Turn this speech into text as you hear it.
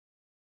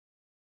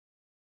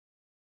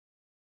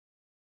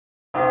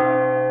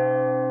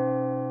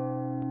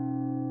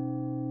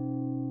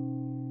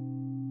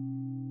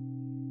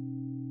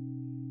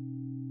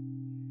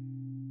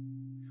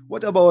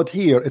What about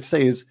here? It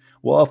says,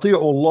 وَأَطِيعُوا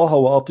اللَّهَ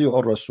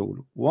وَأَطِيعُوا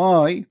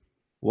الرَّسُولَ.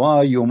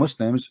 Why you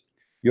Muslims,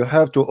 you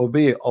have to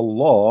obey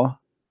Allah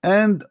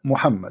and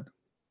Muhammad?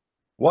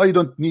 Why you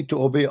don't need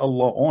to obey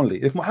Allah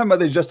only? If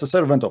Muhammad is just a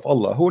servant of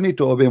Allah, who need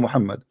to obey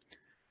Muhammad?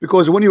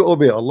 Because when you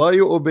obey Allah,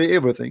 you obey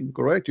everything,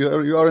 correct?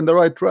 You are in the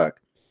right track.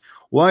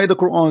 Why the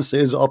Quran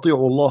says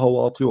أطيعوا الله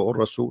وأطيعوا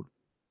الرسول?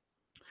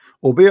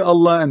 Obey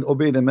Allah and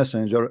obey the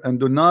messenger, and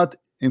do not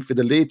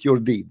infideliate your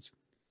deeds.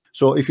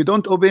 So if you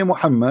don't obey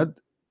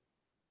Muhammad,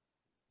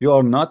 you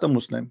are not a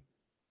Muslim.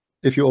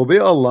 If you obey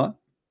Allah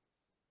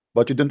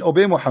but you don't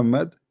obey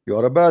Muhammad, you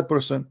are a bad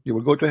person. You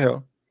will go to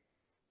hell.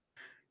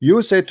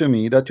 You say to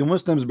me that you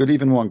Muslims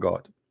believe in one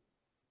God.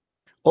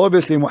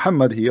 Obviously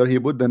Muhammad here, he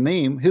put the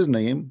name, his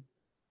name,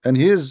 and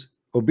his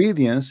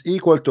obedience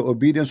equal to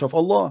obedience of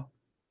Allah,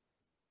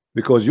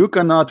 because you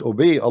cannot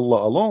obey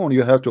Allah alone.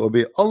 You have to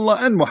obey Allah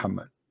and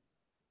Muhammad.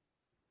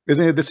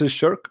 Isn't it? This is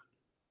shirk.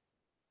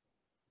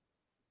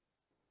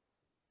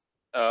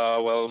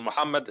 Well,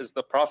 Muhammad is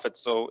the prophet,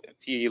 so if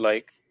he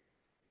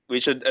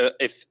we should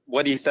if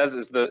what he says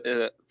is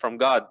the from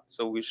God,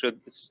 so we should,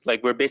 it's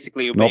like we're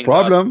basically obeying no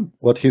problem God.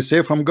 What he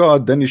say from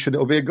God, then you should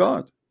obey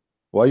God.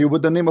 Why you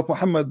put the name of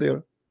Muhammad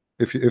there?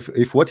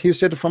 If what he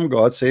said from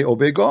God, say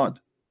obey God.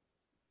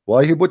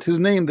 Why he put his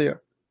name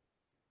there?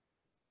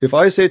 If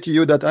I say to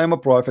you that I am a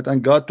prophet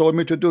and God told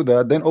me to do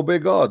that, then obey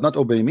God, not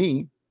obey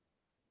me.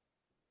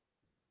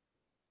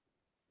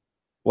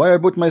 Why I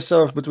put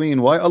myself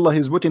between? Why Allah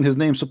is putting his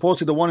name?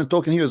 Supposedly the one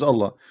talking here is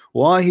Allah.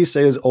 Why he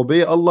says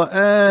obey Allah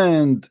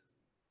and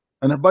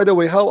by the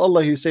way, how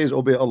Allah he says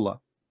obey Allah?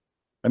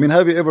 I mean,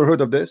 have you ever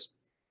heard of this?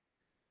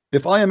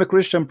 If I am a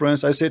Christian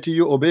prince, I say to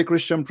you obey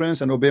Christian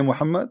prince and obey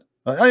Muhammad.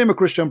 I am a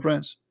Christian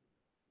prince.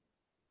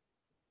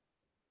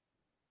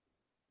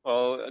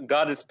 Well,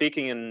 God is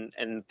speaking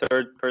in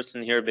third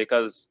person here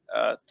because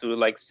to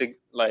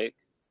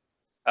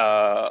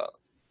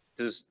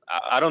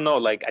I don't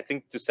know, I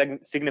think to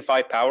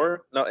signify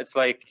power. No, it's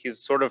like he's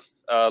sort of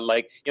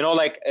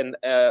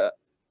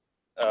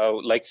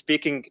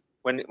speaking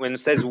when it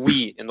says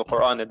we in the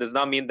Quran, it does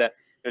not mean that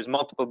there's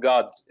multiple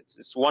gods.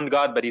 It's one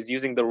God, but he's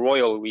using the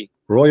royal we.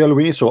 Royal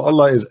we. So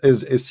Allah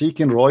is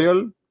seeking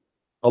royal.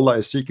 Allah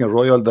is seeking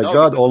royal, the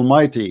God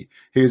Almighty.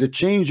 He is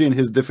changing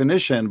his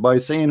definition by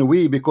saying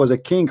we, because a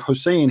King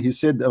Hussein, he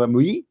said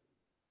we.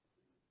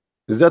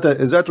 Is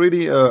that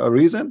really a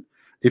reason?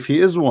 If he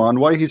is one,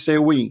 why he say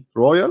we?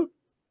 Royal?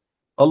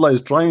 Allah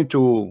is trying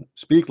to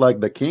speak like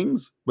the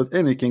kings, but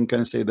any king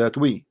can say that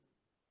we.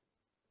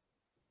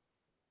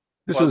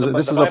 This is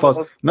a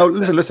false. Now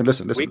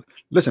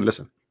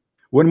listen.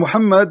 When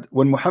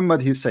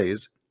Muhammad he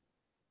says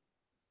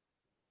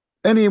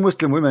any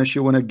Muslim woman, she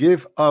want to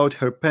give out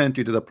her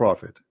panty to the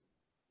Prophet,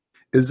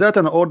 is that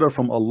an order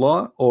from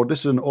Allah, or this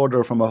is an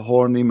order from a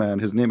horny man?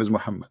 His name is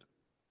Muhammad.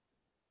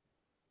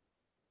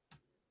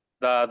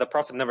 The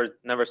Prophet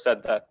never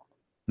said that.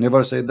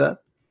 Never said that?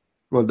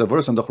 Well, the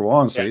verse in the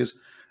Quran says,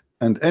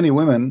 and any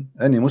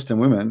Muslim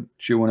woman,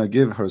 she want to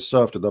give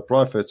herself to the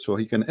Prophet so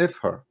he can if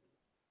her.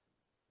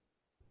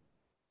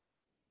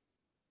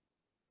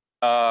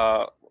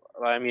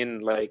 I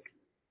mean,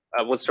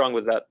 what's wrong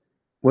with that?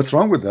 What's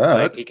wrong with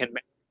that? He can.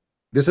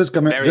 This is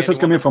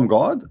coming from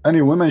God.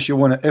 Any woman she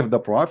want to if the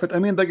Prophet. I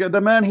mean,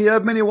 the man, he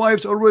have many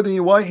wives already.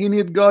 Why he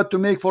need God to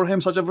make for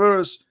him such a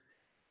verse?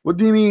 What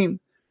do you mean?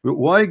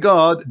 Why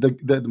God?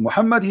 The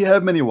Muhammad, he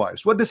have many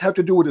wives. What does this have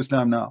to do with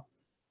Islam now?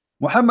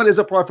 Muhammad is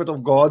a prophet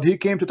of God. He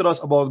came to tell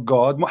us about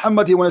God.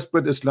 Muhammad, he want to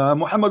spread Islam.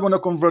 Muhammad want to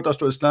convert us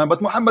to Islam.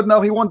 But Muhammad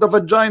now, he want the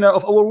vagina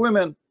of our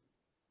women.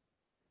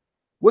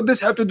 What does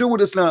this have to do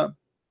with Islam?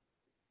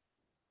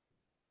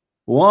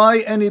 Why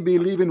any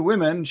believing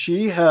women,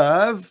 she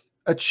have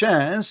a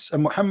chance,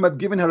 and Muhammad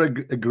giving her a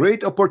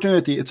great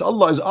opportunity. It's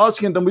Allah is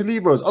asking the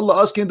believers,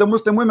 Allah asking the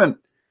Muslim women,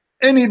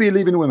 any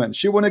believing women,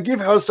 she want to give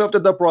herself to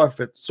the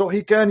Prophet so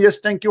he can, yes,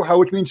 thank you,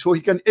 how it means, so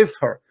he can if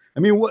her.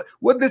 I mean,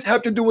 what does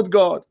have to do with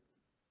God?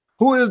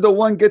 Who is the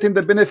one getting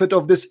the benefit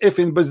of this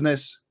ifing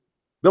business,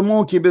 the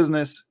monkey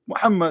business?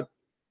 Muhammad,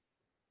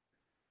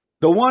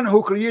 the one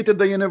who created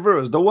the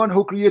universe, the one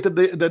who created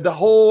the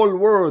whole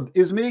world,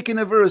 is making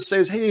a verse,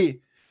 says,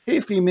 hey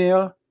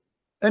female,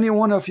 any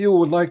one of you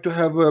would like to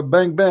have a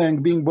bang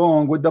bang bing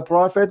bong with the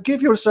Prophet,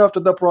 give yourself to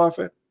the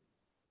Prophet.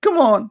 Come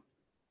on,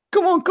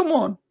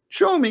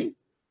 show me,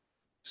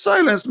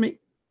 silence me,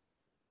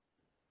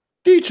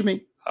 teach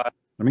me. I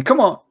mean, come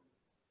on.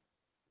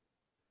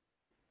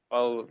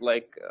 Well,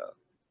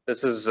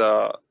 this is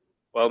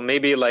well,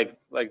 maybe like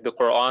the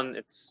Quran,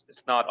 it's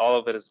not all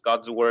of it is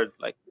God's word.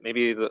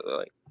 Maybe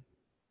the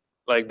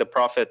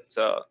Prophet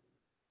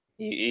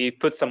he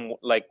put some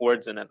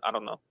words in it. I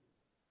don't know.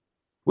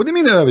 What do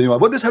you mean?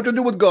 What does this have to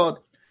do with God?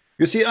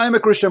 You see, I am a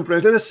Christian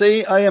prince. Let us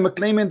say I am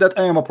claiming that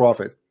I am a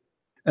prophet,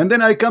 and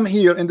then I come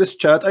here in this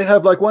chat. I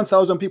have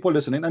 1,000 people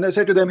listening, and I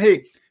say to them,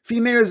 "Hey,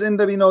 females in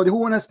the who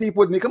want to sleep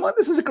with me? Come on,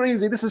 this is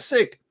crazy. This is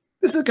sick.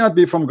 This can't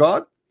be from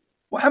God.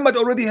 Muhammad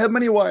already have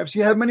many wives. He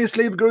have many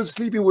slave girls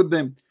sleeping with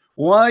them.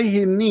 Why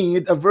he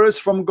need a verse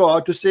from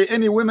God to say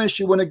any woman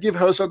she want to give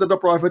herself to the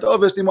prophet?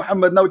 Obviously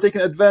Muhammad now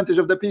taking advantage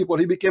of the people.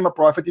 He became a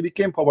prophet, he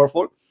became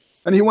powerful,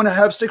 and he want to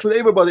have sex with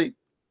everybody.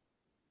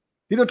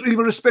 He don't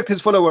even respect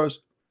his followers.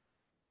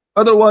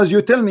 Otherwise,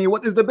 you tell me,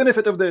 what is the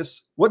benefit of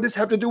this? What does this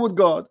have to do with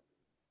God?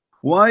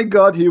 Why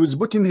God he was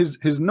putting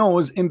his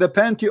nose in the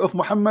panty of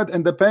Muhammad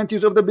and the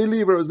panties of the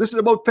believers? This is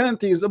about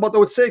panties,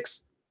 about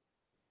sex.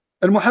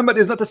 And Muhammad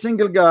is not a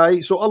single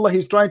guy, so Allah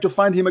he's trying to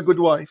find him a good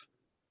wife.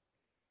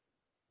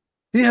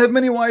 He have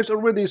many wives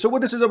already. So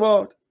what this is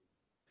about?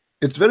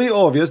 It's very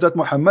obvious that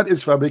Muhammad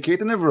is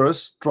fabricating a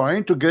verse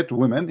trying to get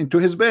women into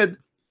his bed,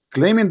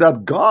 claiming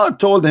that God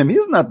told him.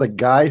 He's not the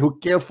guy who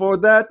cared for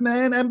that,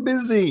 man. I'm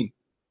busy.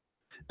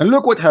 And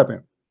look what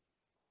happened.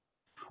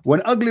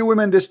 When ugly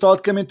women they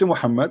start coming to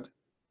Muhammad,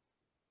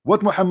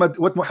 what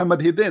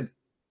Muhammad he did?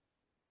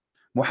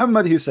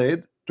 Muhammad he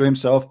said to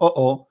himself,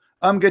 uh-oh,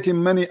 I'm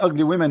getting many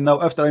ugly women now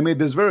after I made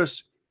this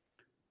verse.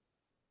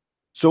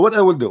 So what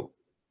I will do?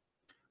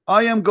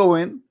 I am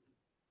going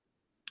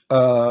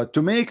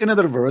to make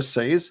another verse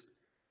says,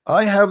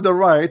 I have the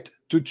right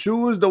to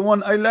choose the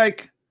one I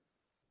like,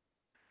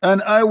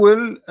 and I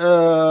will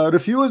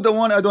refuse the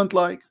one I don't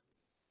like.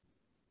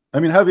 I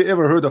mean, have you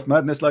ever heard of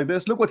madness like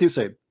this? Look what he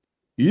said.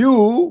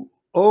 You,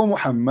 O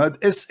Muhammad,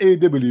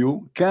 SAW,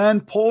 can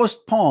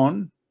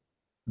postpone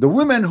the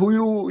women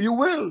who you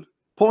will.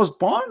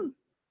 Postpone?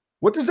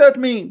 What does that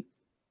mean?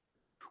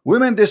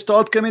 Women, they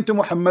start coming to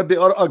Muhammad, they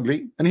are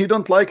ugly, and he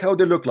don't like how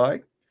they look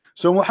like.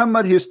 So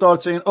Muhammad, he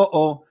starts saying,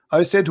 uh-oh,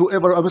 I said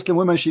whoever a Muslim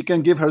woman, she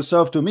can give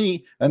herself to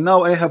me, and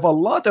now I have a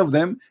lot of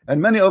them,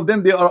 and many of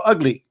them, they are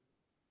ugly.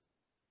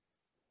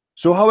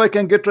 So how I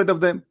can get rid of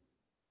them?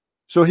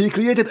 So he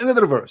created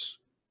another verse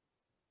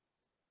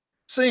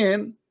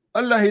saying,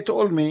 Allah, he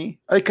told me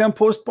I can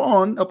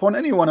postpone upon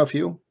any one of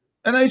you,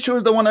 and I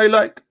choose the one I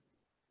like.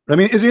 I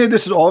mean, isn't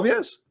this is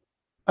obvious?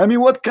 I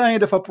mean, what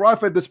kind of a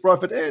prophet this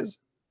prophet is?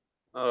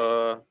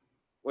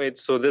 Wait,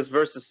 so this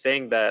verse is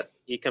saying that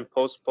he can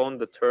postpone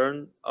the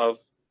turn of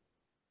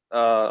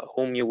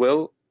whom you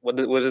will? What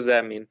does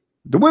that mean?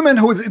 The women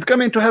who is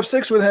coming to have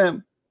sex with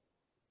him.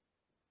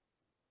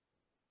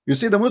 You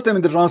see, the Muslim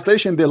in the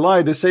translation, they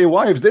lie, they say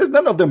wives. There's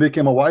none of them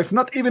became a wife.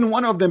 Not even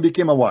one of them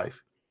became a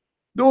wife.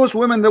 Those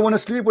women, they want to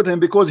sleep with him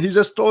because he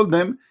just told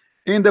them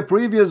in the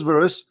previous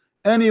verse,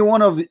 any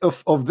one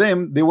of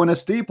them, they want to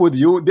sleep with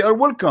you, they are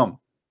welcome.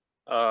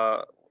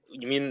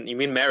 You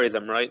mean marry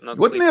them, right? Not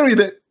what sleep. Marry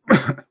them?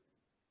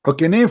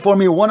 Okay, name for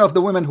me one of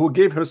the women who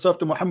gave herself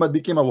to Muhammad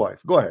became a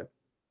wife. Go ahead.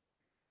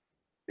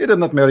 He did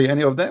not marry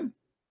any of them.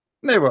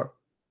 Never.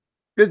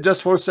 It's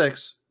just for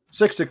sex.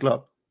 Sexy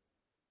club.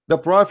 The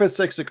prophet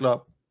sexy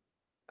club.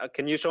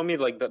 Can you show me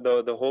like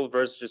the whole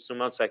verse, just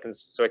zoom out so I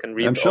can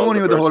read? I'm showing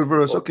you the whole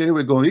verse. Okay, here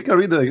we go. You can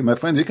read it, my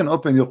friend. You can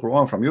open your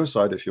Quran from your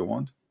side if you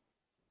want.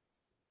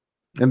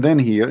 And then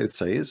here it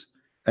says,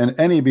 and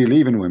any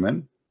believing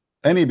women,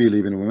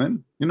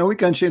 you know, we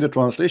can change the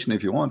translation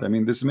if you want. I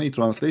mean, there's many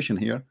translation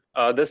here.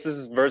 This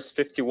is verse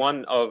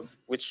 51 of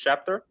which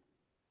chapter?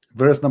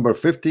 Verse number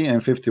 50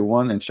 and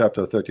 51 in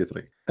chapter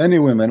 33. Any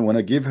woman want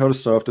to give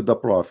herself to the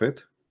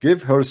prophet,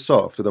 give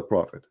herself to the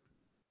prophet.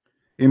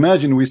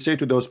 Imagine we say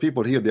to those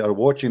people here, they are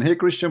watching, hey,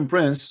 Christian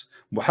Prince,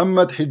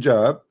 Muhammad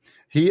hijab,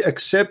 he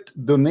accept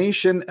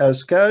donation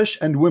as cash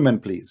and women,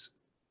 please.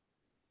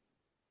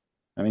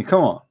 I mean,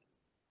 come on.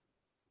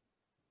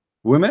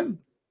 Women?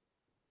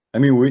 I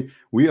mean,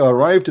 we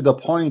arrived to the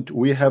point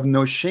we have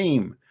no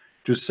shame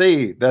to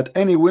say that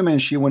any woman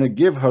she want to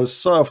give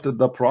herself to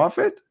the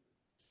prophet.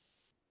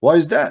 Why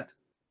is that?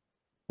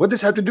 What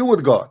does have to do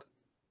with God?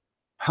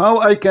 How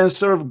I can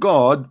serve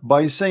God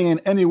by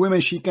saying any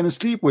woman she can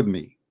sleep with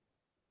me?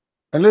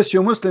 Unless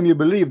you're Muslim, you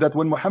believe that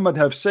when Muhammad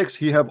have sex,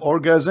 he have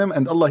orgasm,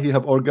 and Allah he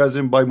have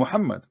orgasm by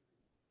Muhammad.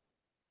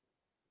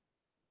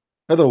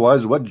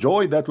 Otherwise, what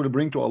joy that will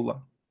bring to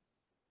Allah?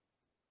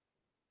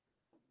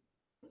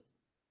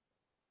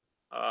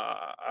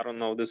 I don't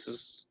know. This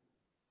is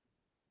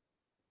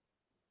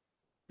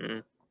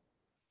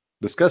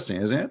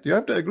disgusting, isn't it? You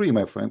have to agree,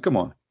 my friend. Come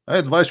on. I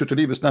advise you to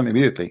leave Islam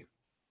immediately.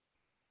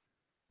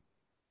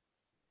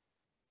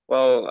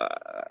 Well,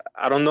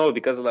 I don't know,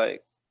 because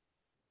like,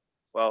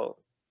 well,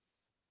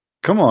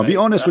 come on, be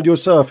honest with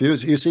yourself. You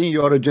see,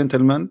 you are a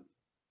gentleman.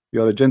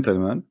 You are a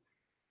gentleman,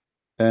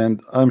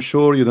 and I'm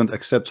sure you don't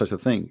accept such a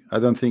thing. I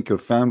don't think your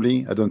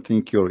family, I don't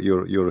think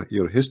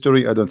your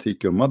history, I don't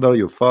think your mother,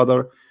 your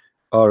father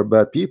are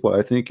bad people.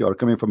 I think you are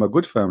coming from a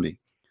good family.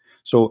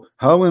 So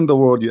how in the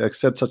world you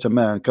accept such a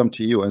man come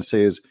to you and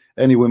says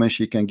any woman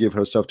she can give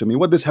herself to me?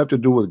 What does have to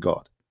do with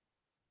God?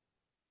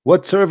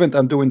 What servant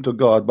I'm doing to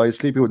God by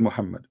sleeping with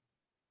Muhammad?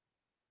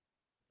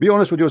 Be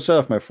honest with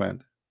yourself, my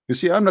friend. You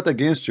see, I'm not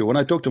against you. When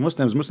I talk to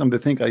Muslims, they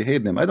think I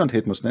hate them. I don't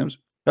hate Muslims.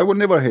 I will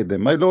never hate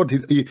them. My Lord,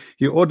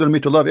 he ordered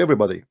me to love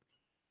everybody.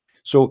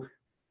 So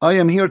I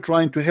am here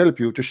trying to help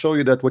you, to show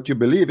you that what you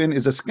believe in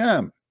is a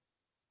scam.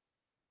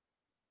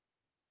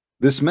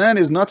 This man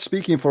is not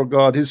speaking for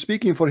God. He's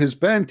speaking for his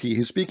panty.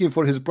 He's speaking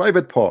for his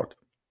private part.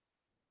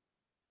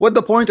 What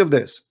the point of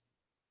this?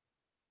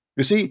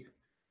 You see,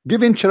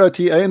 Giving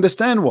charity, I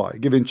understand why.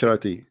 Giving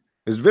charity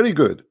is very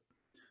good.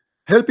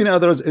 Helping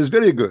others is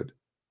very good.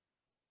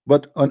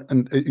 But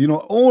you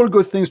know, all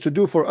good things to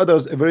do for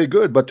others are very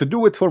good. But to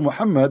do it for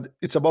Muhammad,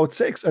 it's about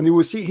sex. And you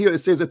will see here it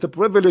says it's a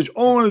privilege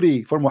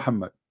only for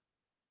Muhammad.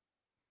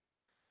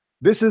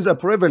 This is a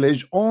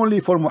privilege only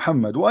for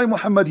Muhammad. Why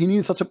Muhammad he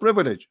needs such a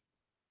privilege?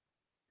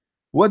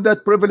 What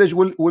that privilege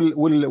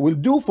will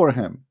do for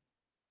him?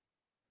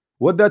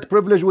 What that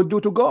privilege will do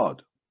to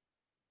God?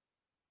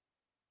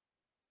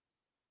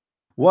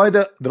 Why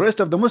the rest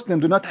of the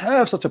Muslims do not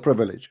have such a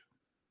privilege?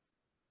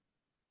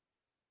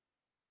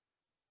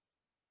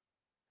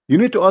 You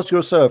need to ask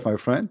yourself, my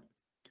friend,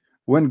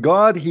 when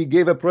God he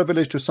gave a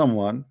privilege to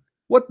someone,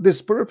 what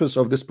this purpose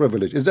of this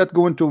privilege? Is that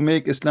going to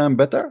make Islam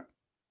better?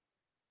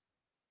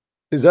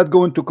 Is that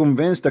going to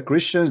convince the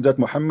Christians that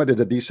Muhammad is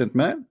a decent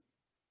man?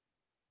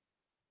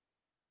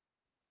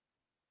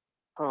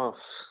 Oh,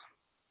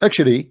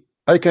 Actually,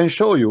 I can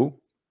show you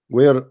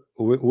where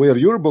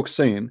your book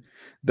saying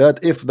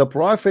that if the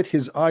prophet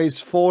his eyes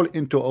fall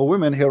into a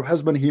woman, her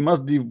husband, he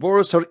must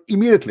divorce her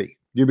immediately.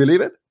 Do you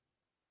believe it?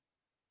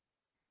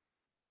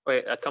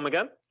 wait, come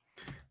again?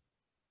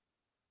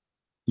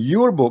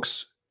 Your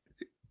books,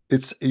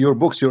 it's your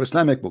books, your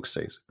Islamic book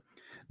says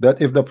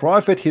that if the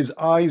prophet his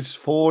eyes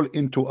fall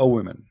into a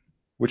woman,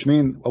 which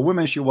means a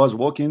woman, she was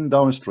walking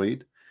down the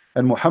street,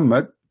 and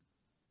Muhammad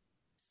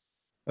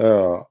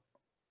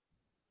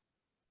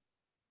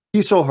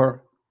he saw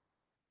her,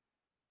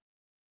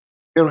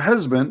 her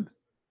husband,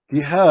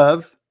 he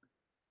have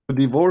to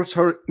divorce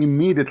her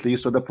immediately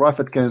so the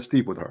prophet can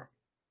sleep with her.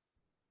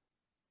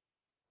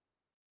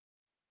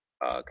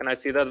 Can I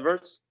see that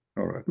verse?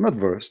 All right, not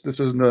verse. This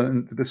is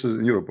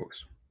in your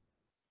books.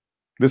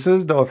 This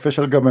is the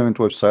official government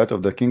website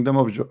of the Kingdom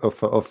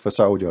of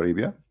Saudi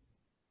Arabia.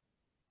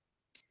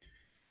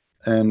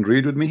 And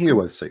read with me here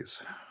what it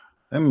says.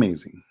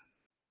 Amazing.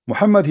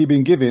 Muhammad he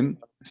been given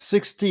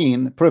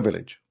 16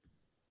 privilege.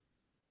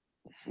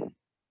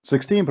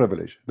 16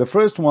 privilege. The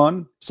first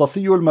one,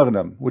 Safiyul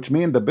Maghnam, which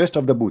means the best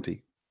of the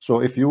booty.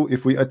 So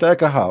if we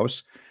attack a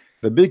house,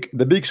 the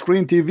big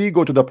screen TV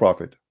go to the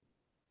prophet.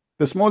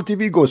 The small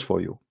TV goes for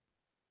you.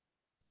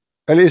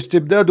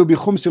 Al-istibdadu bi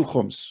khums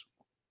al-khums.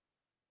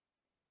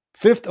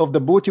 Fifth of the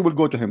booty will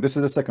go to him. This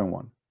is the second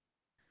one.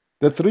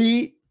 The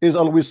 3 is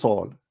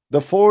al-wisal. The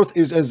 4th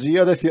is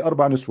az-ziyada fi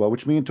arba' niswa,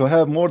 which means to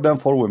have more than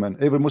 4 women.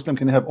 Every Muslim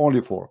can have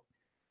only 4.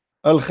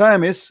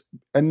 Al-khamis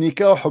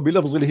an-nikahu bi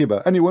lafz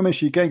al-hiba. Any woman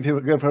she can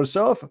give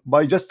herself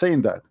by just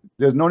saying that.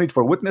 There's no need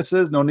for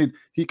witnesses, no need.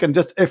 He can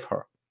just if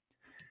her.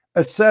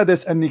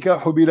 As-sadis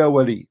an-nikahu bila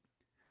wali.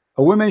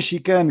 A woman she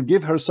can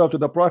give herself to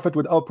the prophet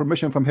without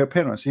permission from her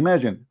parents.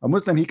 Imagine a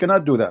Muslim he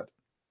cannot do that.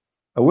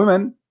 A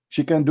woman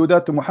she can do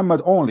that to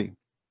Muhammad only.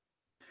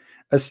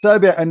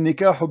 السابع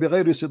النكاح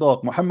بغير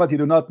صداق. Muhammad he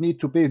do not need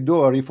to pay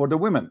dowry for the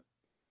women.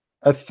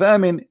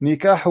 الثامن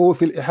نكاحه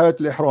في الإحالة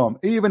الإحرام.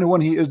 Even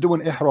when he is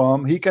doing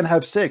ihram he can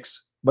have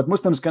sex, but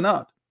Muslims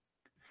cannot.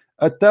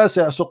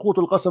 التاسع سقوط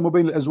القسم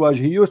بين الأزواج.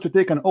 He used to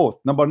take an oath.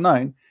 Number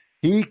 9,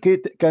 he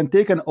can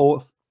take an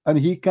oath and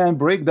he can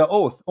break the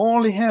oath.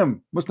 Only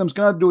him. Muslims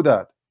cannot do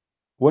that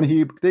when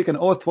he take an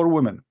oath for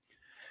women.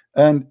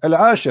 And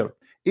العاشر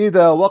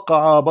إذا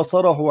وقع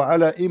بصره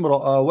على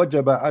امرأة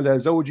وجب على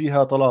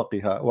زوجها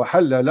طلاقها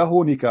وحل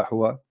له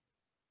نكاحها.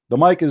 The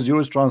mic is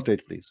yours.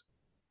 Translate, please.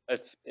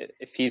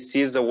 If he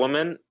sees a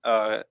woman,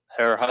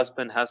 her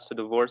husband has to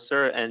divorce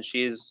her, and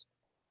she's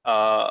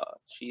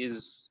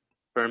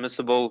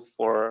permissible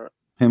for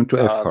him to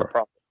F her.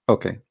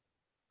 Okay.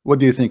 What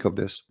do you think of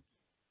this?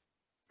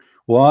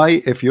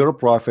 Why, if your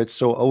prophet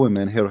saw a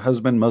woman, her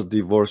husband must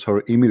divorce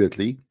her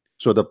immediately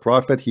so the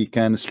prophet he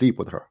can sleep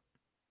with her?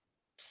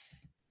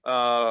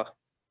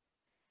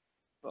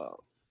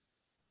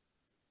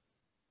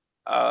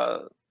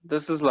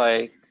 This is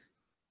like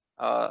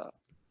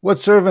what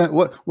servant,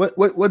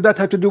 what that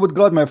have to do with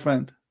God, my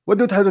friend? What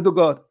do it have to do with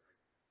God?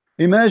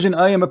 Imagine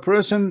I am a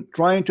person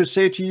trying to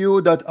say to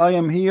you that I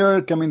am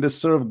here coming to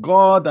serve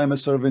God, I'm a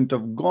servant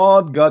of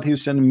God, God he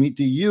sent me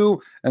to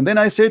you, and then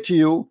I say to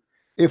you,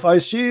 if I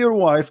see your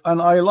wife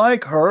and I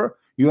like her,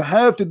 you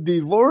have to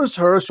divorce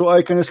her so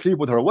I can sleep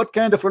with her. What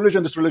kind of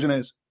religion this religion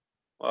is?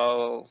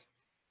 Well,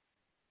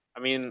 I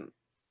mean,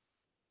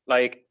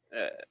 like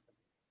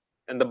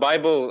in the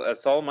Bible,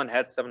 Solomon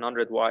had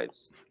 700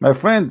 wives. My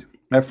friend,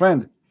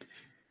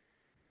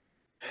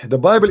 the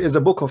Bible is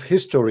a book of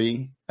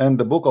history and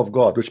the book of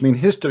God, which means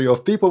history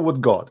of people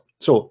with God.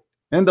 So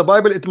in the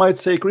Bible it might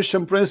say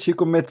Christian prince he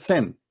commits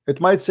sin. It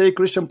might say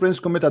Christian prince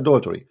commit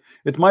adultery.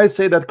 It might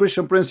say that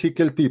Christian prince he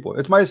killed people.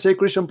 It might say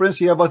Christian prince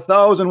he have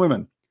 1,000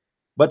 women.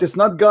 But it's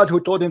not God who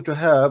told him to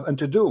have and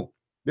to do.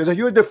 There's a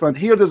huge difference.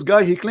 Here this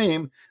guy he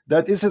claimed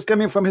that this is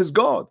coming from his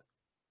God.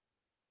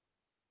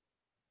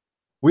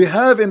 We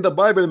have in the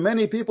Bible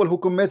many people who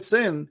commit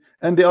sin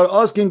and they are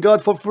asking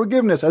God for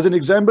forgiveness. As an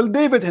example,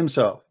 David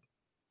himself.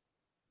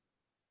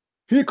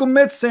 He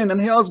commits sin and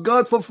he asks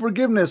God for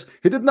forgiveness.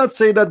 He did not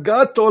say that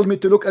God told me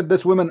to look at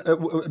this woman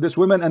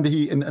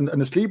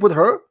and sleep with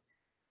her.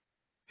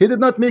 He did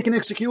not make an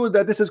excuse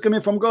that this is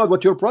coming from God.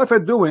 What your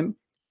prophet doing,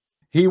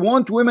 He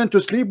wants women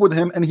to sleep with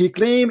him, and he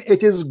claims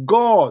it is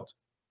God.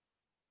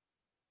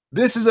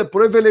 This is a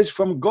privilege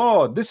from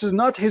God. This is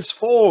not his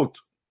fault.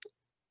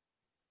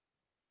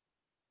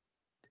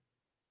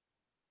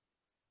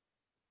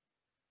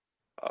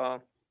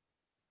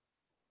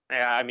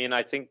 Yeah, I mean,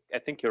 I think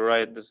you're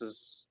right. This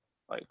is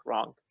like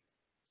wrong.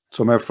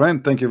 So my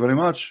friend, thank you very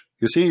much.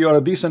 You see, you are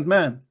a decent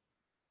man.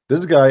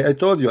 This guy, I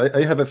told you,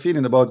 I have a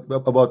feeling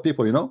about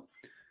people, you know.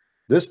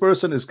 This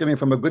person is coming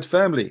from a good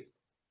family.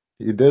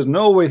 There's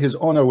no way his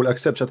honor will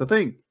accept such a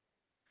thing.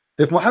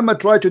 If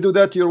Muhammad tried to do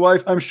that to your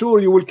wife, I'm sure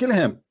you will kill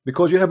him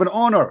because you have an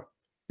honor.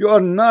 You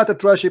are not a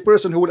trashy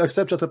person who will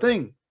accept such a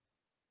thing.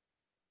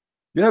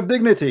 You have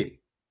dignity.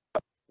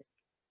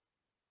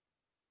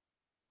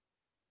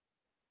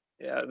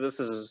 Yeah, this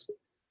is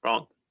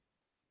wrong.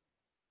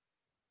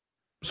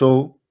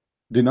 So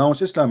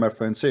denounce Islam, my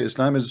friend. Say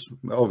Islam is,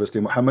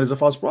 obviously Muhammad is a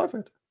false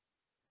prophet.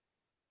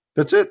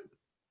 That's it.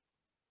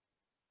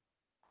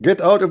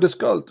 Get out of this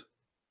cult.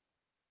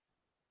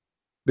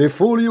 They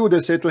fool you. They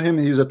say to him,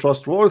 he's a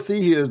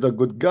trustworthy, he is the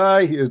good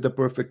guy, he is the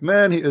perfect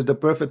man, he is the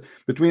perfect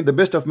between the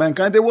best of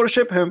mankind. They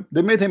worship him.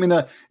 They made him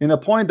in a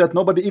point that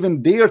nobody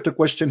even dare to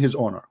question his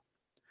honor.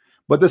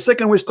 But the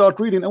second we start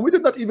reading, and we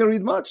did not even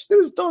read much, there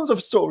is tons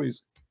of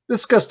stories.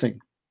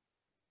 Disgusting.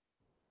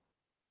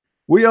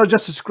 We are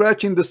just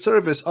scratching the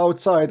surface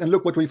outside, and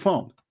look what we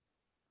found.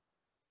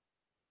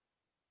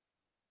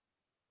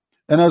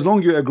 And as long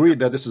as you agree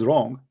that this is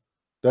wrong,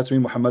 that's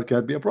mean Muhammad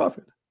cannot be a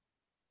prophet.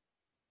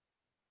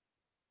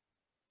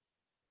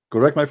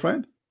 Correct, my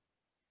friend?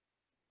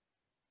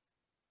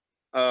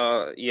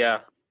 Yeah.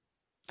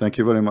 Thank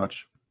you very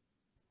much.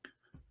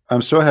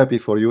 I'm so happy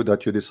for you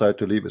that you decide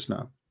to leave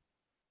Islam.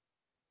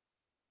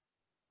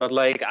 But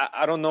like,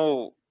 I don't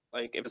know,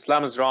 like, if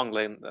Islam is wrong,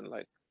 then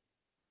like,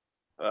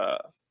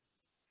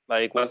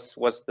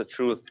 what's the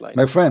truth? Like,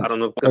 My friend, I don't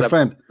know, because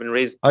I've been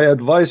raised. I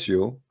advise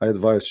you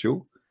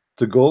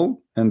to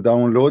go and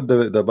download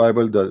the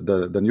Bible,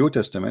 the New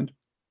Testament,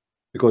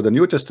 because the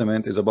New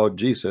Testament is about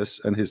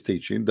Jesus and his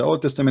teaching. The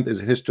Old Testament is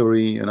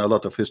history and a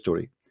lot of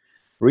history.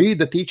 Read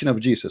the teaching of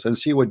Jesus and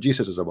see what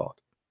Jesus is about.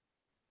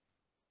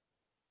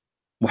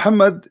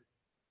 Muhammad,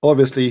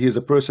 obviously, he's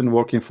a person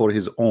working for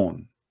his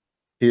own.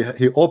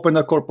 He opened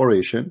a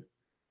corporation.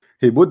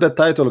 He put the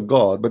title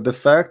God, but the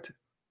fact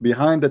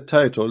behind the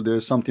title,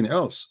 there's something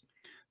else.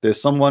 There's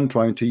someone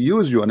trying to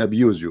use you and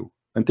abuse you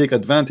and take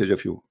advantage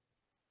of you.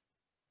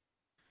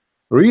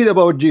 Read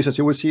about Jesus,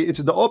 you will see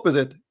it's the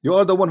opposite. You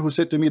are the one who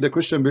said to me the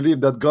Christian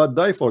believe that God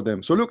died for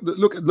them. So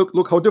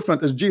look how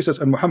different is Jesus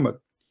and Muhammad.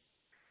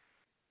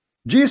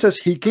 Jesus,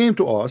 he came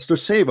to us to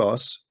save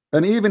us,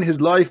 and even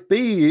his life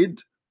paid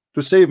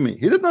to save me.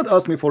 He did not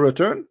ask me for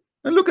return.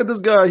 And look at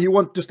this guy, he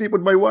wants to sleep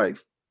with my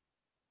wife.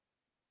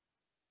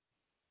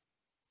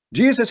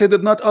 Jesus, he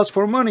did not ask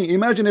for money.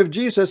 Imagine if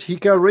Jesus, he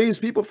can raise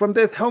people from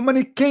death. How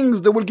many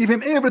kings, they will give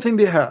him everything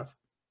they have.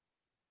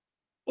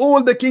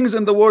 All the kings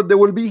in the world, they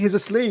will be his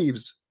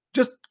slaves.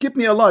 Just keep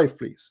me alive,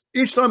 please.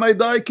 Each time I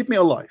die, keep me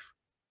alive.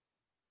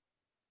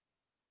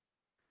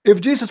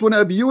 If Jesus want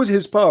to abuse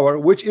his power,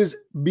 which is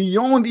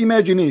beyond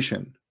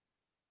imagination,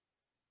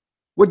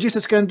 what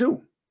Jesus can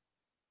do?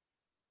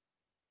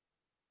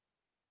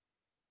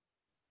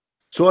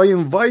 So I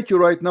invite you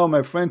right now,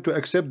 my friend, to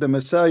accept the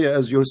Messiah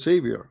as your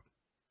Savior.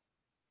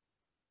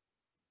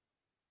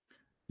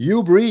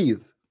 You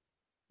breathe,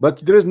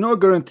 but there is no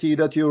guarantee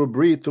that you will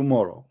breathe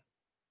tomorrow.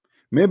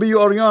 Maybe you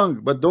are young,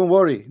 but don't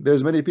worry.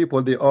 There's many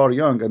people, they are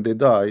young and they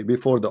die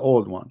before the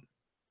old one.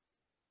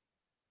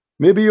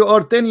 Maybe you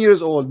are 10 years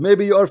old.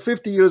 Maybe you are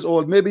 50 years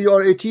old. Maybe you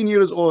are 18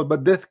 years old,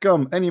 but death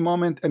come any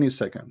moment, any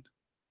second.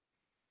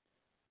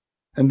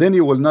 And then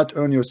you will not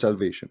earn your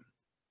salvation.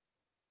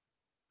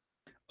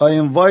 I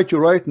invite you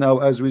right now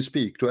as we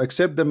speak to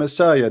accept the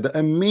Messiah, the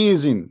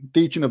amazing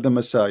teaching of the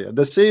Messiah,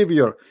 the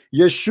Savior,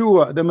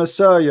 Yeshua, the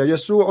Messiah,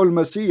 Yeshua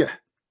al-Masih,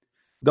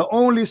 the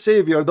only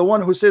Savior, the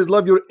one who says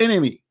love your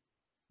enemy,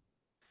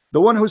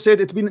 the one who said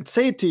it's been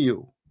said to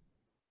you,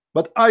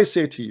 but I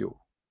say to you,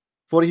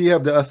 for he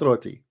have the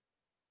authority.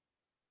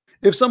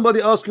 If somebody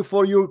asks you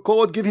for your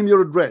code, give him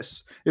your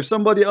address. If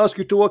somebody asks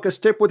you to walk a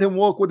step with him,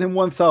 walk with him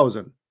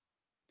 1,000.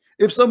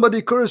 If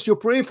somebody curse you,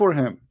 pray for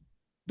him.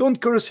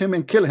 Don't curse him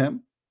and kill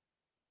him.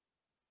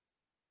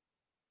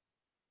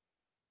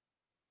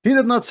 He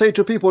did not say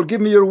to people,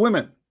 give me your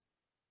women.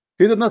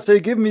 He did not say,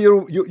 give me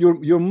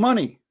your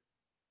money.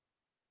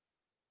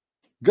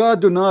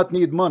 God do not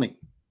need money.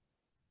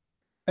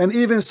 And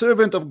even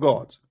servant of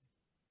God.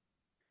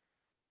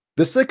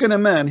 The second a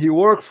man he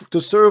worked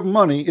to serve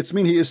money, it's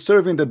mean he is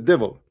serving the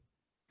devil.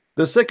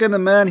 The second a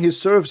man he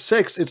serves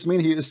sex, it's mean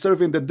he is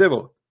serving the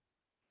devil.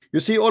 You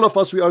see, all of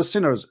us, we are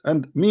sinners,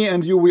 and me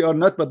and you, we are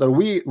not better.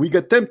 We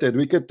get tempted.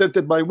 We get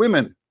tempted by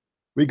women.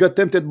 We get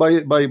tempted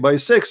by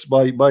sex,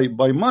 by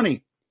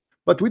money.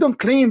 But we don't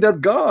claim that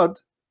God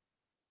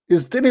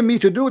is telling me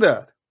to do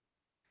that.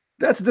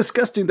 That's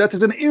disgusting. That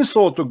is an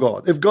insult to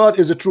God, if God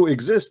is a true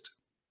exist.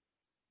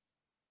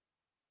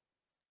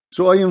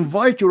 So I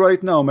invite you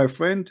right now, my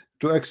friend,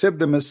 to accept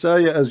the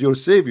Messiah as your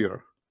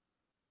Savior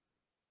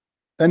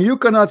And you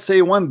cannot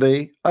say one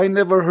day, I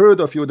never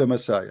heard of you, the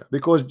Messiah,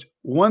 because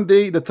one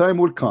day the time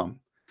will come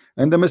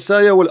and the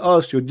Messiah will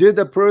ask you, did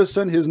a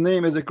person, his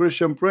name is a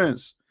Christian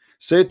Prince,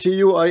 say to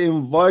you, I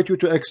invite you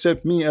to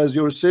accept me as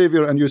your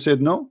savior, and you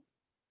said no?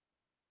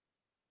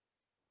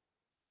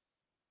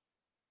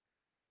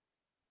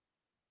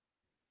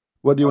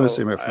 What do you want to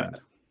say, my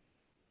friend?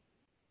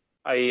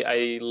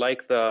 I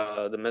like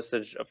the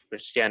message of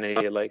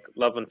Christianity, like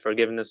love and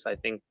forgiveness. I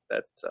think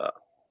that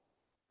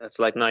that's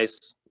like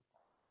nice.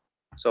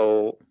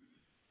 So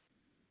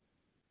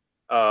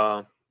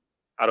I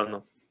don't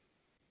know.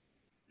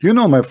 You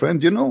know, my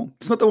friend, you know,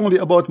 it's not only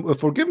about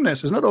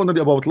forgiveness, it's not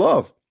only about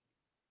love.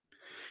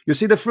 You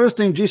see, the first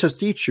thing Jesus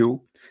teach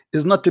you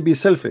is not to be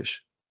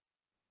selfish.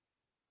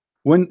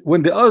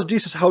 When they asked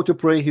Jesus how to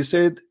pray,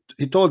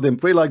 he told them,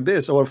 pray like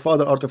this, our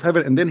Father art of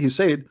heaven, and then he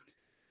said,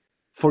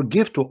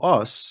 forgive to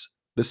us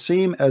the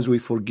same as we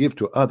forgive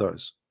to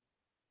others.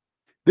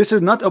 This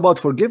is not about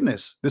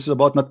forgiveness. This is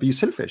about not be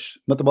selfish,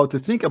 not about to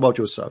think about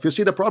yourself. You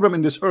see, the problem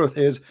in this earth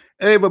is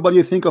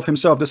everybody think of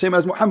himself, the same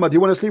as Muhammad. He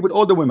want to sleep with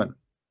all the women,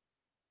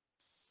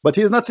 but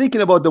he's not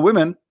thinking about the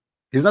women.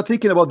 He's not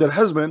thinking about their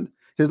husband.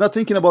 He's not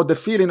thinking about the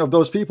feeling of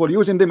those people,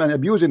 using them and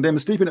abusing them,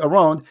 sleeping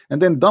around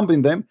and then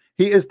dumping them.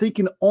 He is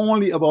thinking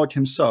only about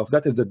himself.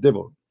 That is the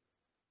devil.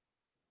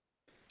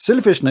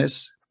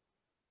 Selfishness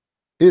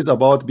is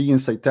about being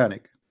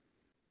satanic.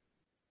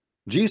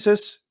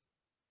 Jesus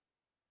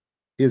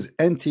is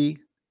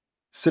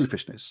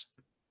anti-selfishness.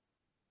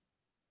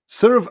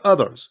 Serve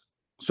others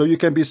so you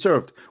can be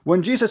served.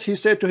 When Jesus, he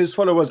said to his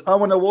followers, I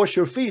want to wash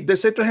your feet, they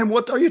said to him,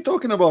 what are you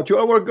talking about? You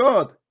are our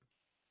God.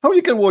 How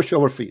you can wash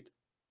our feet?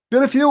 They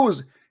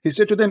refuse. He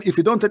said to them, if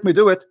you don't let me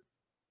do it,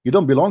 you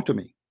don't belong to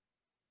me.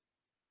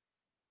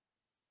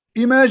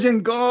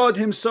 Imagine God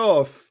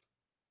himself,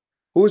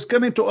 who is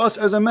coming to us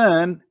as a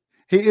man,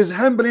 he is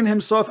humbling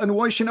himself and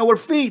washing our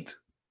feet.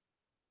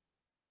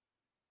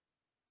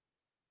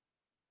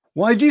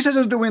 Why Jesus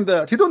is doing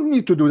that? He don't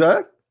need to do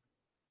that.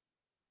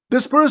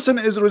 This person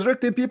is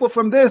resurrecting people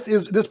from death.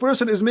 This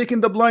person is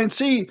making the blind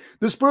see.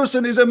 This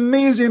person is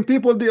amazing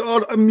people. They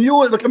are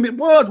amused. Like, I mean,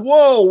 what?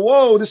 Whoa,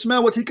 whoa! This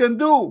man, what he can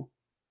do?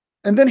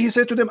 And then he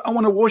said to them, "I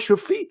want to wash your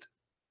feet,"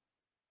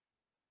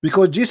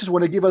 because Jesus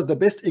want to give us the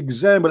best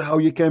example how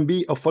you can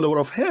be a follower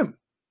of Him.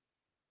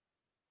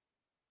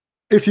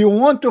 If you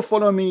want to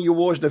follow me, you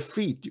wash the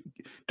feet.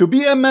 To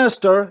be a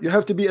master, you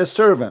have to be a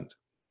servant.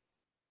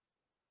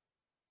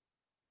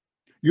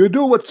 You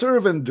do what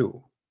servants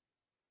do.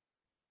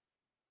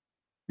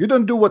 You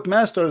don't do what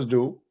masters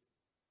do.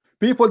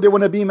 People, they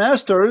want to be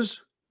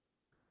masters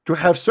to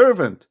have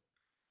servant.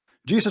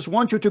 Jesus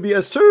wants you to be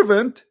a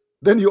servant,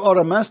 then you are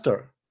a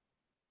master.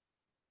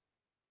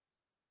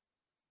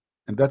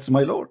 And that's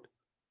my Lord.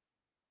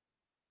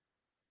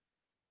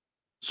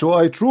 So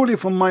I truly,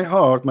 from my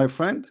heart, my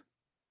friend,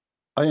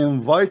 I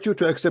invite you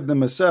to accept the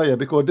Messiah,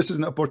 because this is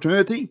an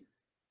opportunity.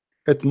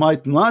 It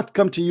might not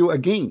come to you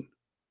again.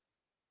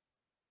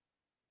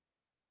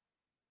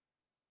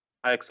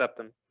 I accept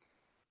him.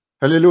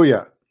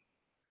 Hallelujah.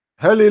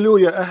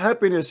 Hallelujah. A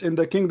happiness in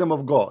the kingdom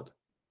of God.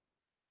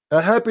 A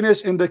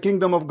happiness in the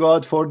kingdom of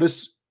God for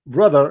this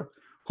brother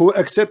who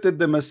accepted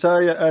the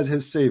Messiah as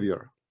his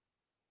Savior.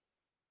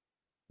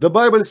 The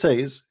Bible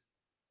says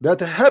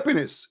that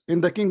happiness in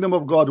the kingdom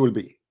of God will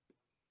be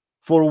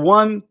for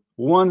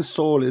one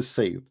soul is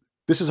saved.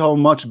 This is how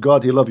much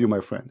God he loves you, my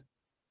friend.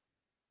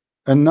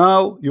 And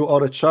now you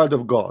are a child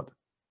of God.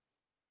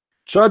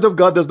 Child of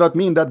God does not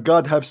mean that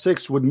God have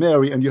sex with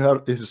Mary and you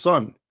are his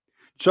son.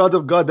 Child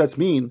of God, that's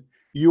mean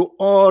you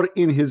are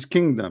in his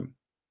kingdom.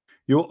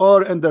 You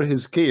are under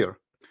his care.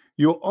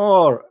 You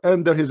are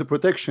under his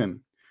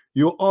protection.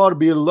 You are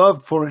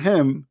beloved for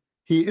him.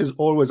 He is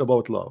always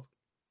about love.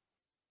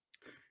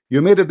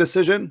 You made a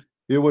decision,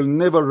 you will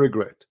never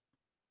regret.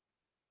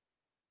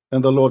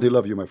 And the Lord, he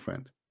loves you, my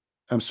friend.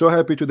 I'm so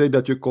happy today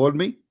that you called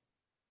me.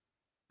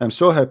 I'm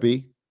so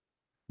happy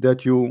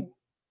that you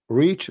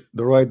reach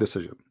the right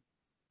decision.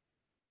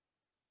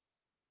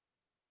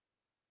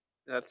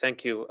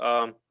 Thank you.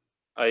 I'll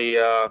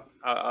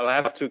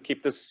have to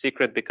keep this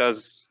secret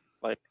because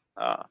like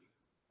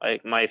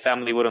my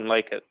family wouldn't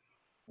like it,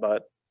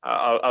 but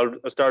I'll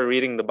start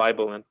reading the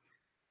Bible and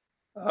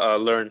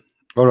learn.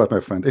 All right, my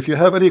friend. If you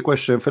have any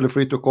question, feel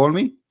free to call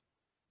me.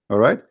 All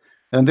right.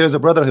 And there's a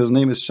brother, his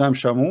name is Sham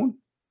Shamoun.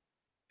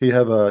 He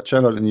have a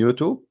channel in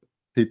YouTube.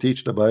 He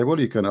teach the Bible.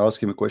 You can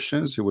ask him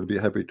questions. He will be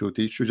happy to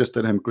teach you. Just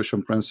tell him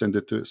Christian Prince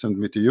send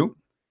me to you.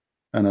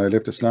 And I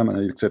left Islam and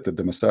I accepted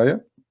the Messiah.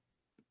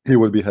 He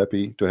will be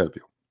happy to help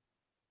you.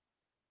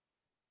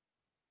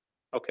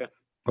 Okay.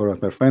 All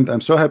right, my friend.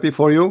 I'm so happy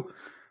for you.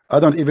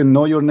 I don't even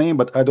know your name,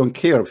 but I don't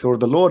care. For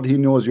the Lord, he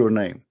knows your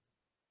name.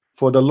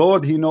 For the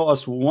Lord, he knows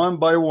us one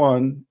by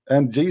one.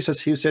 And Jesus,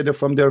 he said,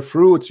 from their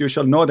fruits you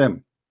shall know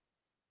them.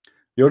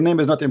 Your name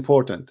is not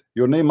important.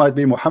 Your name might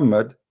be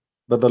Muhammad,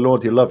 but the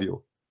Lord, he love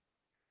you.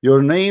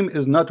 Your name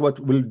is not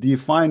what will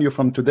define you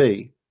from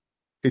today.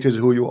 It is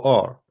who you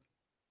are.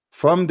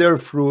 From their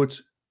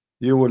fruits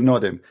you will know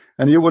them.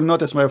 And you will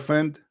notice, my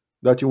friend,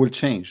 that you will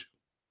change.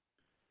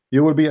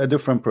 you will be a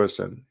different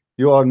person.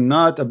 You are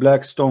not a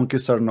black stone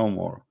kisser no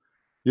more.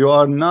 You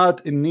are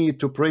not in need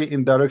to pray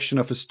in direction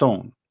of a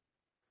stone.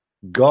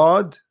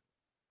 God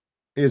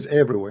is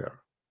everywhere.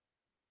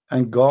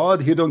 And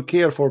God, he don't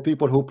care for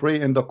people who pray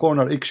in the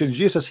corner. Actually,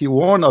 Jesus, he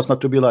warned us not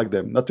to be like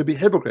them, not to be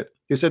hypocrite.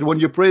 He said, when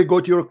you pray, go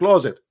to your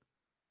closet.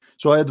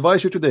 So I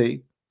advise you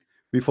today,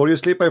 before you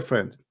sleep, my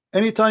friend,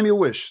 anytime you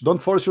wish,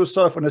 don't force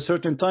yourself on a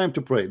certain time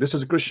to pray. This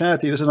is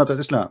Christianity, this is not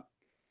Islam.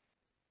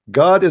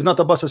 God is not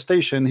a bus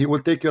station. He will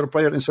take your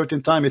prayer in a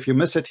certain time. If you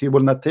miss it, he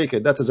will not take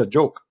it. That is a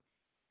joke.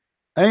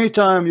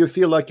 Anytime you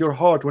feel like your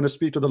heart want to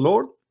speak to the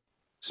Lord,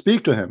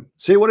 speak to him.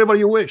 Say whatever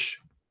you wish.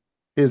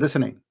 He is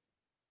listening.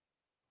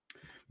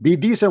 Be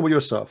decent with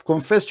yourself.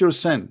 Confess your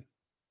sin.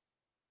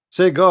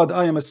 Say, God,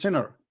 I am a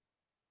sinner.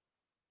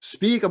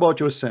 Speak about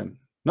your sin,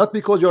 not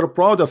because you are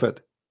proud of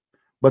it,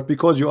 but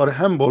because you are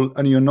humble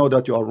and you know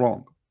that you are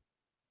wrong.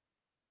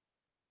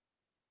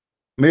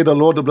 May the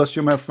Lord bless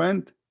you, my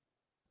friend.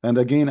 And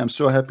again, I'm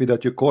so happy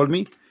that you called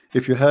me.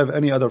 If you have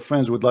any other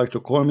friends who would like to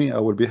call me, I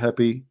will be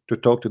happy to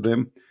talk to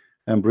them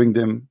and bring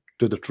them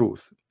to the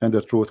truth, and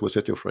the truth will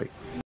set you free.